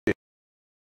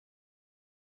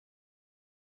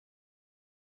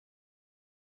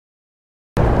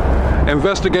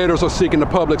Investigators are seeking the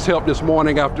public's help this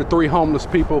morning after 3 homeless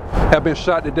people have been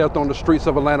shot to death on the streets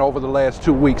of Atlanta over the last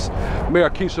 2 weeks. Mayor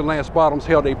Keisha Lance Bottoms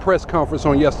held a press conference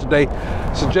on yesterday,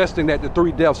 suggesting that the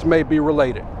 3 deaths may be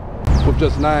related. With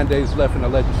just 9 days left in the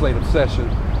legislative session,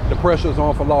 the pressure is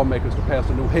on for lawmakers to pass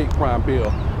a new hate crime bill,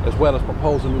 as well as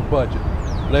propose a new budget.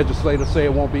 Legislators say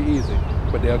it won't be easy,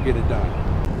 but they'll get it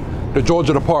done. The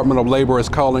Georgia Department of Labor is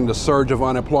calling the surge of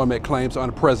unemployment claims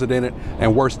unprecedented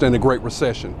and worse than the Great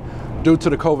Recession. Due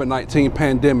to the COVID-19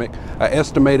 pandemic, an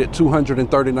estimated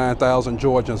 239,000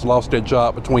 Georgians lost their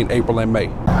job between April and May.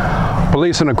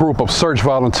 Police and a group of search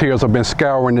volunteers have been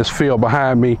scouring this field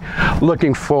behind me,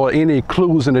 looking for any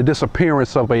clues in the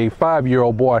disappearance of a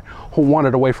 5-year-old boy who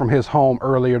wandered away from his home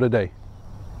earlier today.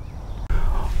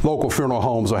 Local funeral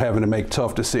homes are having to make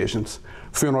tough decisions.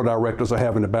 Funeral directors are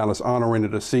having to balance honoring the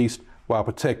deceased while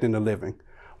protecting the living,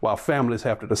 while families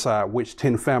have to decide which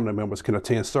 10 family members can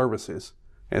attend services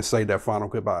and say their final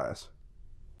goodbyes.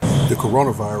 The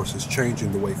coronavirus is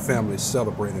changing the way families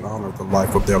celebrate and honor the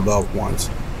life of their loved ones.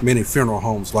 Many funeral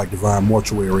homes, like Divine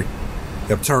Mortuary,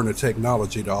 have turned to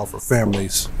technology to offer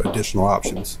families additional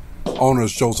options.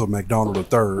 Owners Joseph McDonald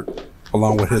III,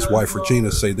 along with his wife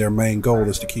Regina, say their main goal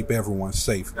is to keep everyone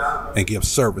safe and give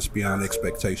service beyond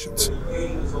expectations.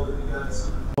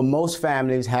 Most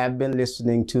families have been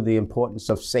listening to the importance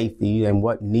of safety and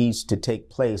what needs to take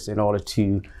place in order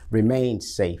to remain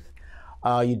safe.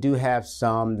 You do have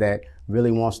some that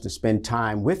really wants to spend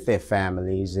time with their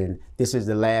families, and this is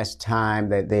the last time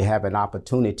that they have an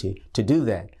opportunity to do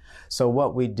that. So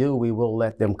what we do, we will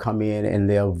let them come in and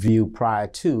they'll view prior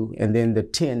to, and then the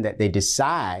 10 that they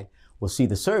decide will see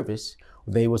the service,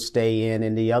 they will stay in,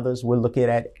 and the others will look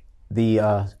at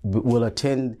will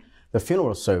attend the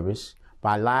funeral service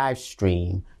by live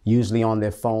stream, usually on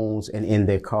their phones and in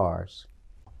their cars.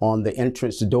 On the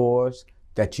entrance doors,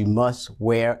 that you must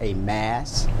wear a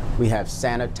mask. We have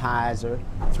sanitizer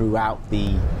throughout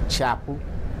the chapel.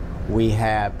 We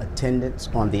have attendants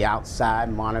on the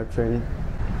outside monitoring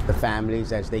the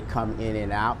families as they come in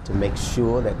and out to make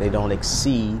sure that they don't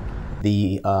exceed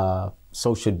the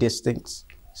social distancing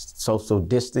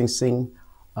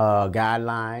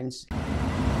guidelines.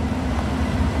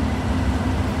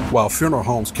 While funeral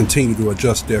homes continue to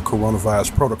adjust their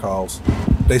coronavirus protocols,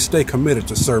 they stay committed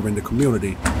to serving the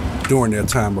community during their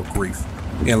time of grief.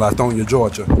 In Lithonia,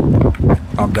 Georgia,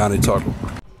 I'm Donnie Tuggle.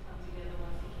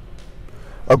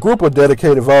 A group of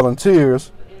dedicated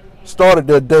volunteers started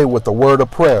their day with a word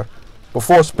of prayer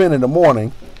before spending the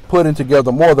morning putting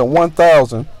together more than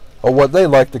 1,000 of what they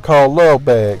like to call love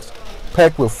bags,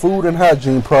 packed with food and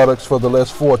hygiene products for the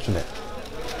less fortunate.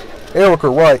 Erica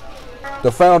Wright,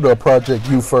 the founder of Project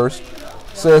You First,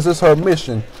 says it's her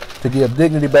mission to give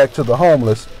dignity back to the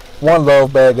homeless, one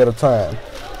love bag at a time.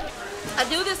 I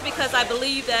do this because I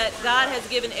believe that God has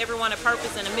given everyone a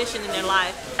purpose and a mission in their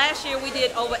life. Last year we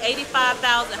did over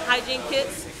 85,000 hygiene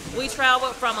kits. We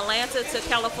traveled from Atlanta to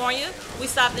California. We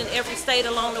stopped in every state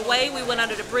along the way. We went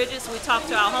under the bridges. We talked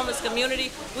to our homeless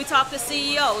community. We talked to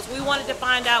CEOs. We wanted to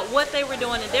find out what they were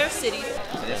doing in their cities.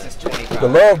 The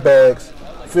love bags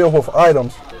filled with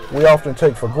items we often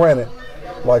take for granted,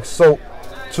 like soap,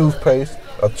 toothpaste,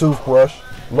 a toothbrush,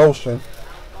 lotion,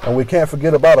 and we can't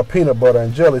forget about a peanut butter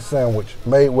and jelly sandwich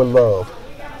made with love.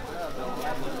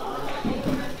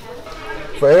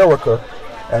 For Erica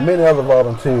and many other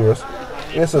volunteers,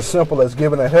 it's as simple as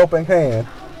giving a helping hand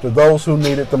to those who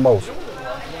need it the most.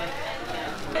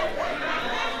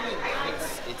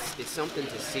 It's something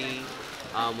to see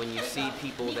when you see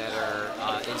people that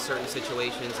are in certain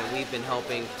situations, and we've been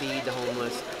helping feed the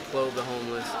homeless, clothe the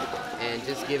homeless, and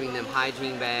just giving them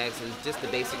hygiene bags and just the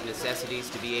basic necessities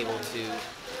to be able to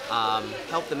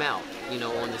help them out,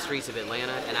 on the streets of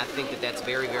Atlanta. And I think that that's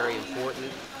very, very important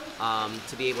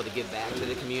to be able to give back to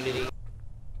the community.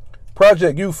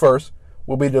 Project You First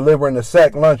will be delivering the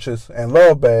sack lunches and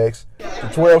love bags to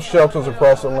 12 shelters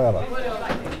across Atlanta.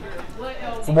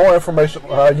 For more information on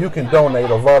how you can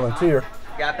donate or volunteer,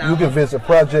 you can visit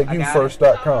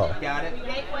ProjectYouFirst.com.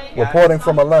 Reporting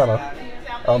from Atlanta,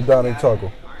 I'm Donnie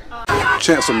Tuggle.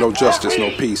 Chance of no justice,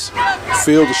 no peace.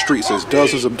 Filled the streets as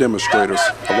dozens of demonstrators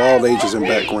of all ages and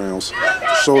backgrounds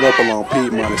showed up along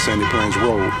Piedmont and Sandy Plains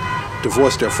Road to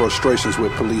voice their frustrations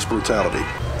with police brutality.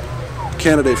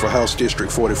 Candidate for House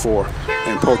District 44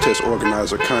 and protest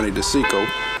organizer Connie DeSico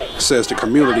says the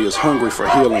community is hungry for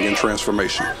healing and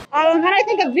transformation. And I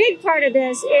think a big part of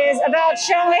this is about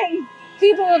showing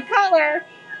people of color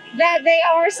that they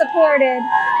are supported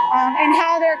and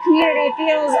how their community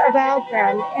feels about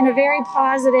them in a very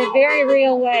positive, very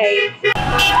real way.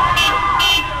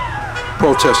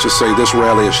 Protesters say this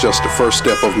rally is just the first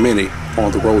step of many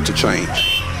on the road to change.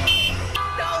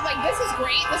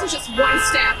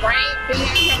 being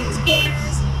out here on these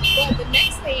corners. But the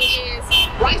next thing is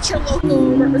write your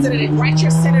local representative, write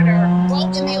your senator,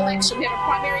 vote in the election. We have a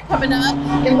primary coming up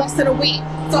in less than a week.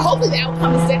 So hopefully the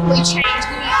outcome is definitely changed.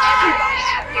 We need everybody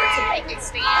out here to make a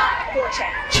stand for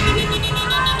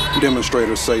change.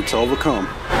 Demonstrators say to overcome,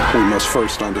 we must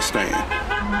first understand.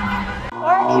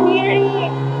 Our community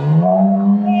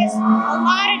is a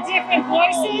lot of different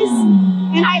voices,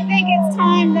 and I think it's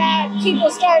time that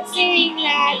people start seeing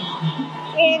that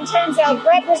in terms of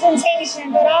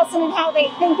representation, but also in how they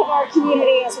think of our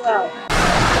community as well.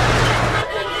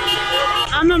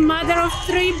 I'm a mother of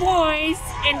 3 boys,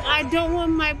 and I don't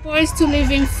want my boys to live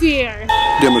in fear.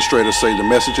 Demonstrators say the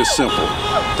message is simple.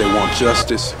 They want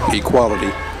justice,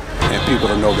 equality, and people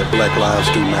to know that Black lives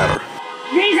do matter.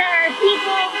 These are our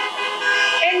people,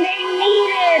 and they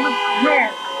needed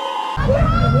this.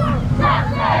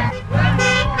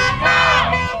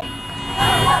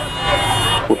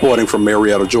 Reporting from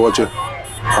Marietta, Georgia,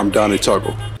 I'm Donnie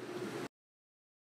Tuggle.